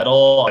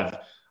Vettel,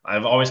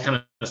 I've always kind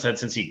of said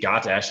since he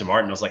got to Aston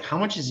Martin, I was like, how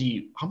much is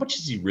he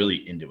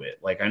really into it?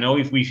 Like, I know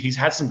he's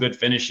had some good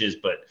finishes,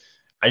 but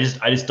I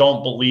just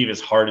don't believe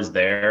his heart is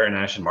there in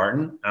Aston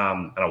Martin.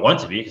 And I want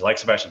it to be, because like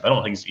Sebastian Vettel,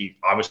 I think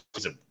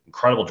he's an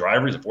incredible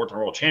driver. He's a 4-time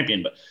world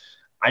champion, but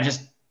I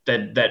just,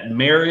 that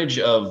marriage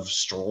of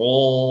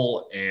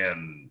Stroll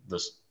and the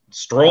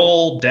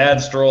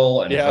Dad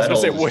Stroll, and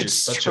Vettel is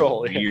just such a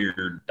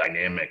weird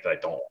dynamic that I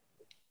don't.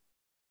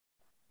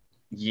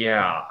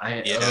 Yeah,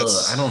 I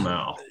don't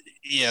know.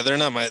 Yeah, they're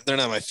not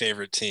my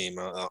favorite team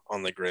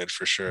on the grid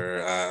for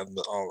sure.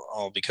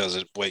 All because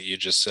of what you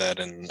just said,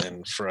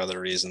 and for other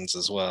reasons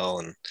as well.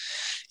 And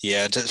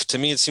yeah, to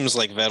me, it seems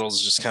like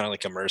Vettel's just kind of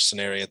like a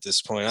mercenary at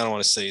this point. I don't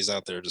want to say he's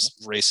out there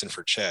just racing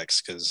for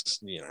checks because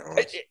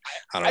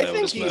I don't know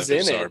what his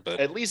motives are,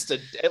 but at least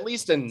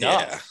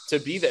enough to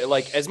be there.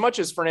 Like as much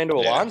as Fernando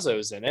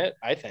Alonso's in it,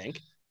 I think.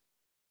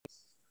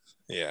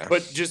 Yeah,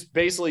 but just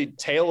basically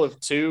tale of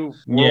two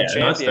world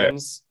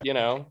champions,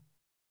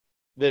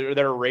 that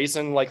are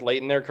racing like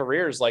late in their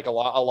careers. Like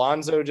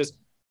Alonso, just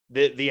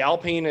the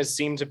Alpine has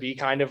seemed to be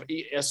kind of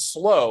a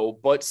slow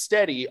but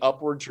steady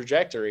upward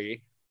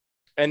trajectory,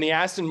 and the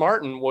Aston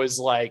Martin was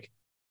like,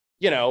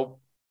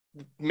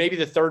 maybe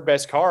the third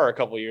best car a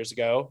couple of years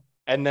ago,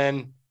 and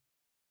then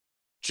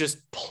just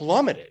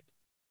plummeted.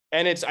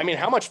 And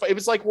how much it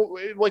was like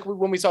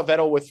when we saw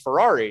Vettel with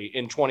Ferrari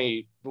in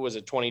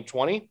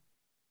 2020.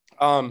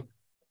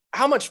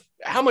 How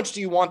much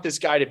do you want this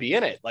guy to be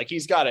in it? Like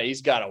he's got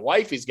a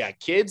wife, he's got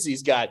kids,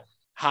 he's got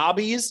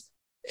hobbies.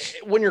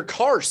 When your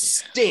car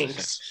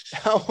stinks,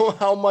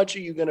 how much are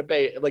you going to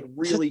pay? Like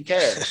really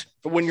care?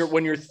 But when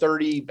you're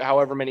 30,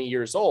 however many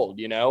years old,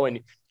 and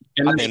when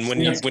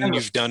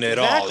you've done it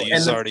all,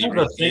 he's already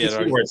where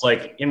it's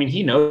like,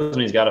 he knows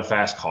when he's got a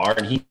fast car,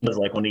 and he knows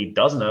like when he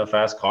doesn't have a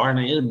fast car,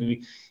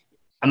 and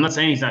I'm not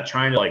saying he's not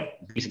trying to like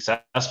be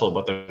successful,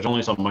 but there's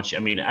only so much.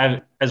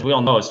 As we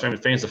all know, as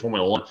fans of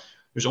Formula One,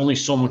 there's only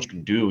so much you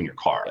can do in your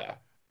car. Yeah.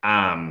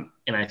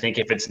 And I think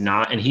if it's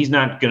not, and he's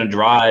not going to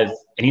drive,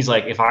 and he's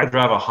like, if I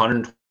drive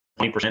 120%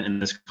 in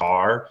this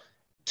car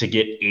to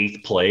get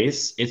 8th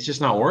place, it's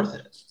just not worth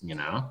it,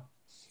 Yeah.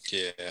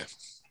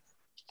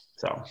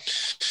 So.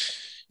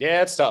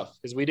 Yeah, it's tough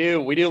because we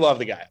do love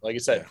the guy. Like I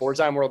said,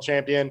 4-time world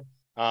champion.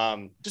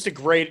 Just a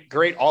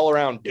great all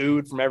around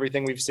dude from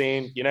everything we've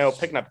seen,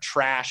 picking up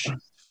trash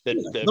that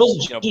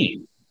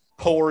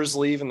pours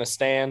leave in the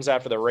stands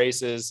after the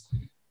races,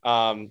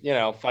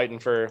 fighting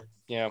for,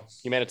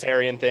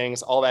 humanitarian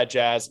things, all that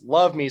jazz.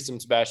 Love me some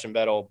Sebastian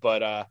Vettel,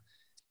 but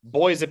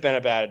boys, it's been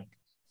a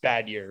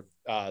bad year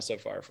so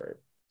far for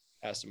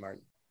Aston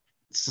Martin.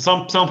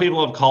 Some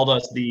people have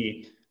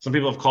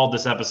called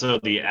this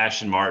episode the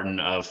Aston Martin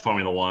of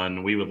Formula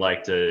One. We've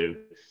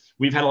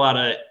had a lot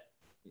of,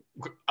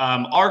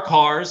 our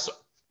cars,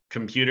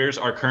 computers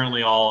are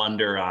currently all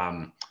under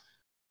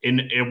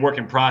in work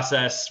in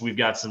process. We've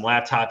got some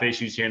laptop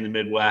issues here in the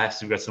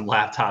Midwest. We've got some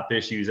laptop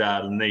issues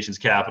out in the nation's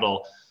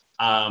capital.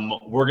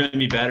 We're going to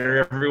be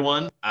better,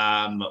 everyone.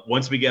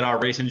 Once we get our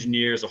race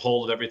engineers a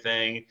hold of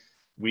everything,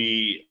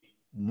 we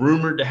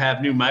rumored to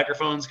have new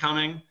microphones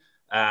coming.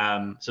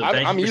 So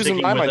I'm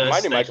using my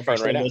new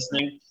microphone right now.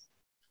 Listening.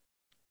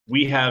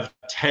 We have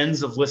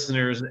tens of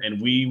listeners,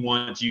 and we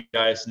want you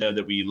guys to know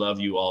that we love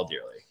you all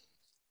dearly.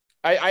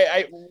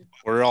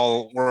 We're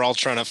all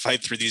trying to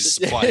fight through these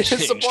supply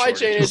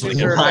chain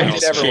issues are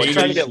affecting everyone.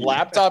 Trying to get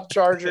laptop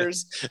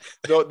chargers,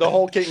 the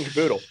whole kit and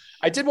caboodle.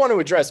 I did want to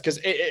address because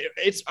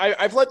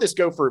I've let this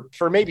go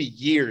for maybe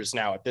years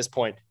now at this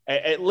point,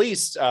 at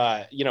least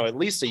a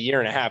year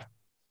and a half.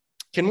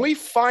 Can we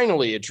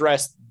finally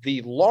address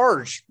the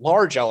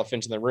large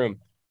elephant in the room?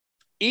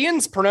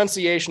 Ian's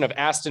pronunciation of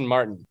Aston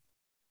Martin,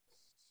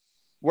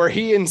 where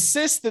he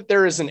insists that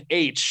there is an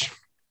H.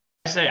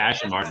 I say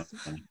Aston Martin.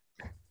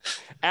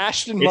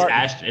 Ashton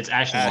Martin. It's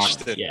Ashton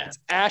Martin. Yeah. It's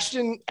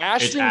Ashton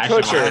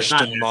Kutcher.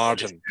 Ashton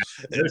Martin.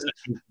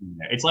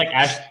 It's like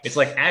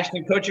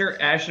Ashton Kutcher,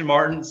 Ashton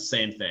Martin,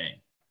 same thing.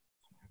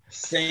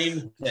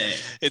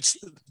 It's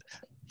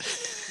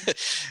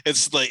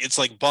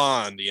like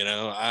Bond,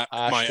 my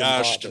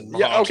Ashton Martin.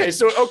 Yeah, okay,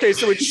 so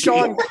it's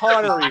Sean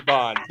Connery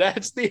Bond.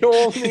 That's the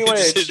only way.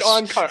 It's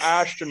Sean Connery,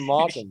 Ashton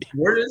Martin.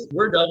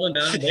 We're doubling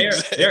down. They're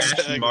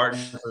Ashton Martin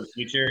for the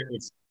future.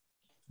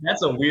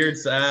 That's a weird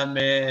sound,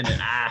 man.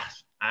 And I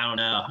don't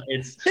know.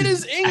 It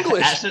is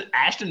English.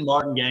 Ashton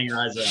Martin, gang,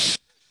 rise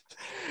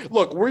up.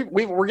 Look,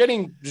 we're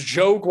getting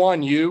Zhou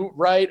Guan Yu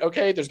right.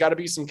 Okay, there's got to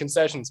be some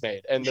concessions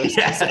made, and those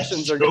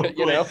concessions are going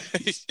to,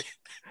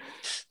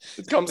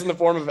 it comes in the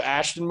form of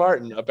Ashton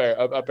Martin,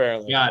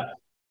 apparently. God,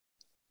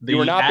 you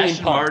were not Ashton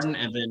being Martin,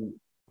 and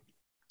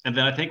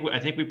then I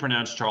think we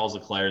pronounce Charles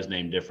Leclerc's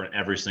name different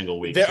every single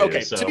week. So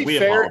to be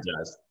fair,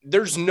 apologize.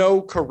 There's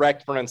no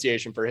correct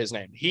pronunciation for his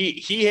name.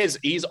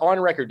 He's on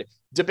record.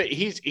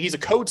 He's a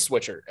code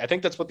switcher. I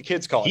think that's what the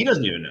kids call it. He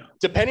doesn't even know.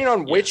 Depending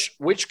on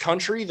which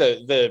country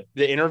the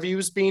interview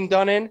is being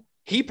done in,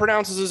 he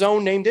pronounces his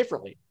own name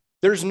differently.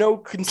 There's no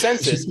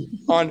consensus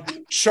on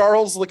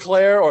Charles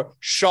Leclerc or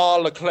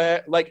Charles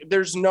Leclerc. Like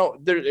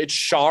it's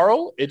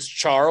Charles. It's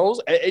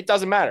Charles. It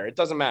doesn't matter. It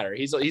doesn't matter.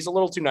 He's a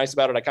little too nice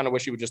about it. I kind of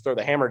wish he would just throw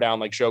the hammer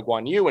down like Zhou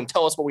Guan Yu and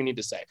tell us what we need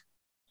to say.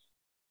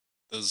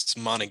 Those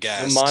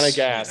Monegasques. The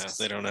Monegasques.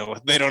 They don't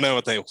know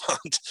what they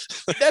want.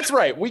 That's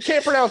right. We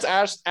can't pronounce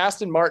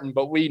Aston Martin,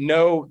 but we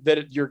know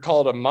that you're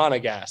called a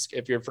Monegasque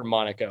if you're from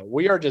Monaco.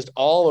 We are just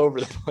all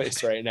over the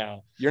place right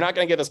now. You're not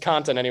going to get this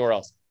content anywhere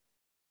else.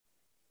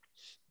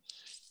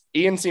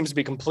 Ian seems to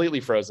be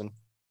completely frozen.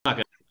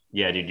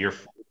 Yeah, dude, you're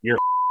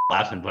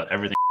laughing, but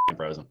everything's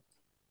frozen.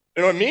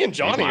 You know, me and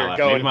Johnny are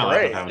going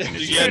great. I think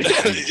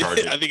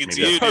it's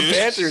you, dude. Our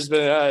banter's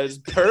been is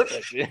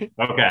perfect.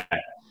 Okay.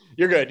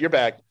 You're good. You're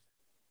back.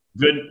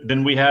 Good.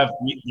 Then we have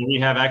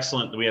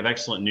excellent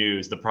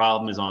news. The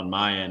problem is on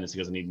my end is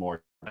because I need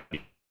more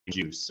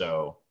juice.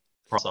 So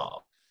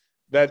solve.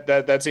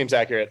 That seems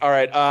accurate. All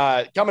right.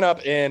 Coming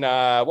up in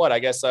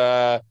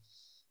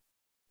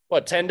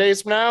 10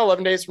 days from now,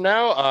 11 days from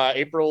now,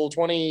 April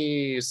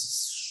 22nd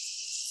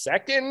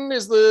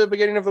is the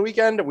beginning of the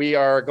weekend. We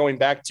are going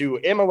back to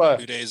Imola.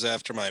 2 days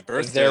after my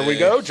birthday. There we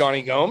go.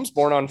 Johnny Gomes,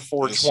 born on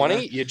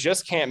 4/20. You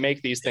just can't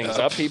make these things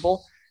up,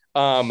 people.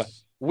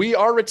 We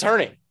are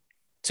returning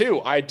to,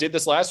 I did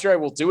this last year, I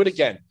will do it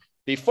again,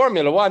 the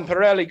Formula One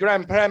Pirelli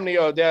Gran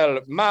Premio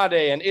del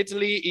Made in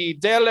Italy e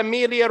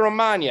dell'Emilia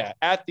Romagna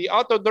at the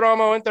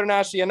Autodromo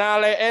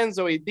Internazionale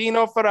Enzo e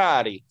Dino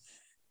Ferrari.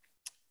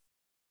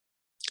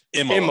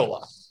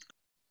 Imola.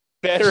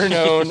 Better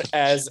known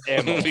as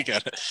Imola. We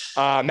got it.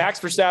 Max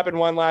Verstappen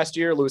won last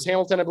year. Lewis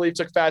Hamilton, I believe,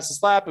 took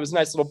fastest lap. It was a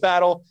nice little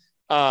battle.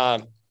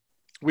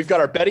 We've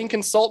got our betting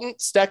consultant,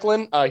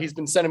 Stecklin. He's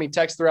been sending me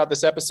texts throughout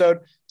this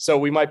episode, so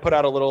we might put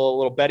out a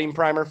little betting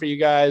primer for you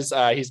guys.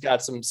 He's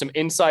got some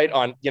insight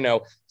on,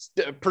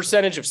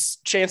 percentage of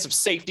chance of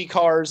safety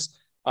cars,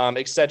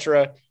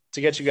 etc.,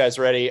 to get you guys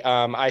ready.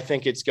 I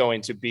think it's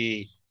going to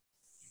be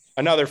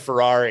another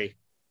Ferrari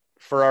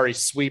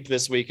sweep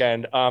this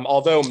weekend.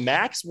 Although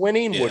Max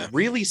winning would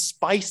really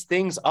spice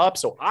things up,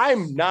 so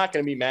I'm not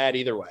going to be mad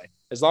either way,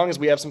 as long as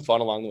we have some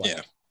fun along the way.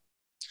 Yeah.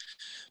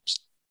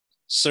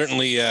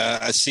 Certainly,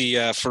 I see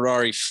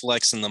Ferrari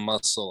flexing the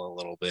muscle a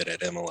little bit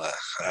at Imola.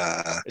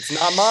 It's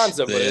not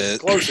Monza, but it's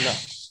close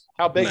enough.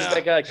 How big does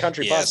that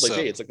country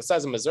possibly be? It's like the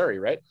size of Missouri,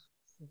 right?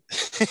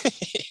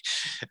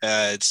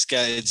 It's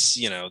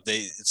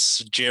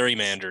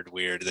gerrymandered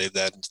weird.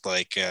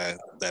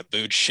 That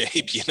boot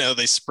shape,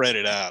 they spread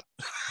it out.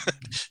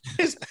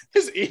 Has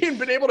Ian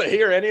been able to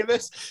hear any of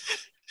this?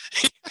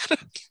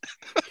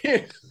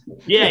 Yeah,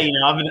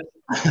 I've been.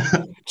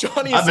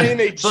 Johnny's saying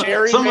they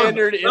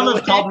gerrymandered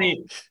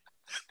Italy.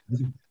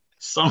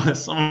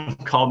 Someone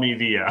called me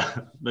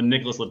the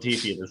Nicholas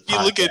Latifi of this podcast.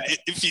 You look at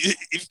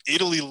if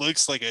Italy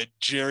looks like a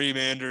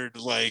gerrymandered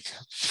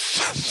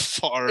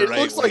far right. It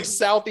looks like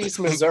Southeast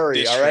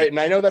Missouri, all right. And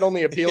I know that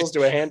only appeals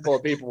to a handful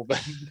of people,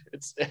 but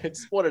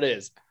it's what it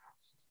is.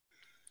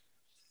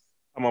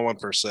 I'm on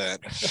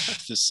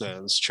 1%.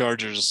 This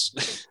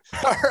Chargers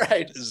all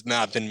right has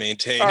not been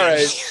maintained. All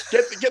right,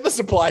 get the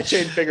supply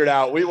chain figured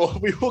out. We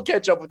will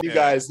catch up with you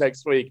guys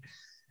next week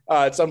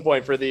at some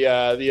point for the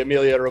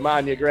Emilia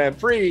Romagna Grand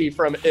Prix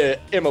from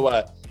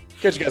Imola.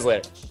 Catch you guys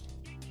later.